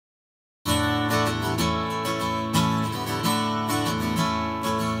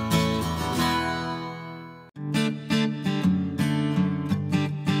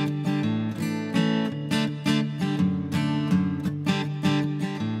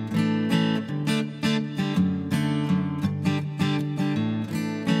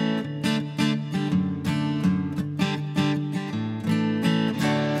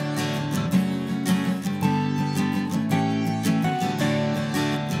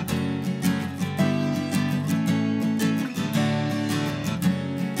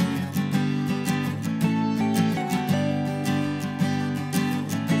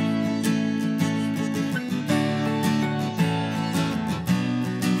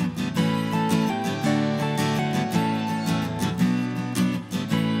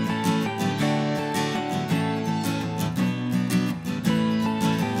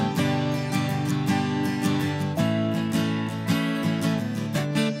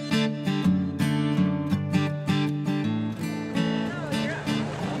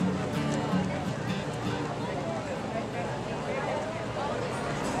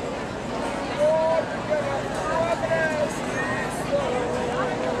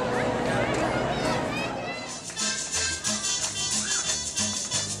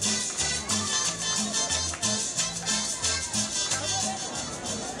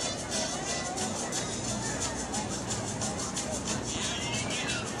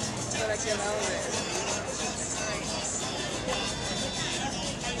So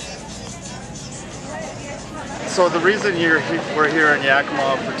the reason we're here in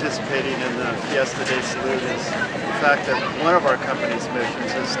Yakima participating in the Fiesta de Salud is the fact that one of our company's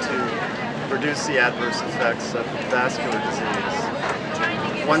missions is to reduce the adverse effects of vascular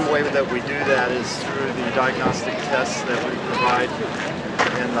disease. One way that we do that is through the diagnostic tests that we provide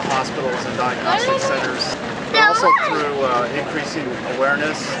in the hospitals and diagnostic centers, but also through increasing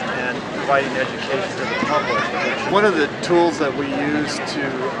awareness and providing education to the public. One of the tools that we use to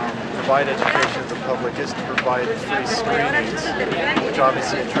provide education to the public is to provide free screenings, which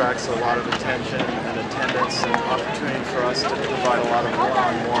obviously attracts a lot of attention and attendance and opportunity for us to provide a lot of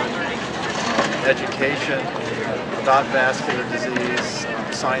one-on-one education about vascular disease,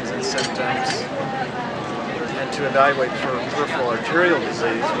 signs and symptoms, and to evaluate for peripheral arterial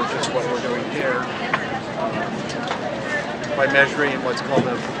disease, which is what we're doing here, by measuring what's called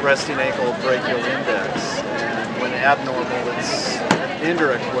the resting ankle brachial index. And when abnormal, it's an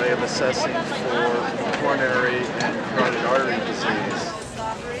indirect way of assessing for coronary and carotid artery disease.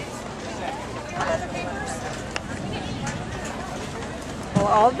 Well,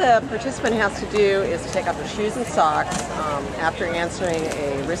 all the participant has to do is take off their shoes and socks after answering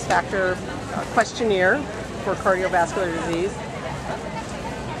a risk factor questionnaire for cardiovascular disease.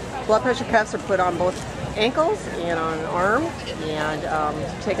 Blood pressure cuffs are put on both ankles and on an arm, and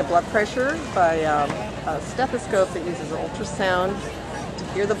take a blood pressure by a stethoscope that uses ultrasound to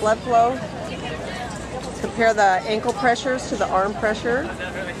hear the blood flow. Compare the ankle pressures to the arm pressure,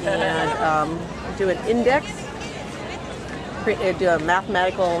 and do an index. Do a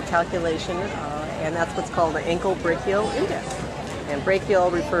mathematical calculation, and that's what's called the ankle brachial index. And brachial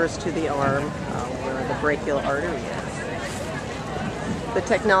refers to the arm where the brachial artery is. The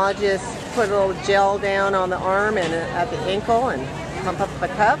technologists put a little gel down on the arm and at the ankle and pump up the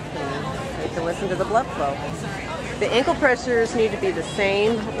cuff, and you can listen to the blood flow. The ankle pressures need to be the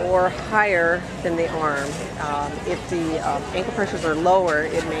same or higher than the arm. If the ankle pressures are lower,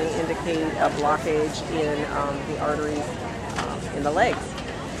 it may indicate a blockage in the arteries in the legs.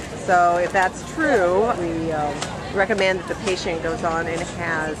 So if that's true, we recommend that the patient goes on and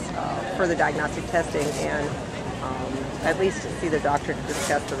has further diagnostic testing and at least see the doctor to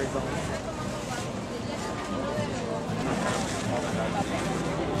discuss the results.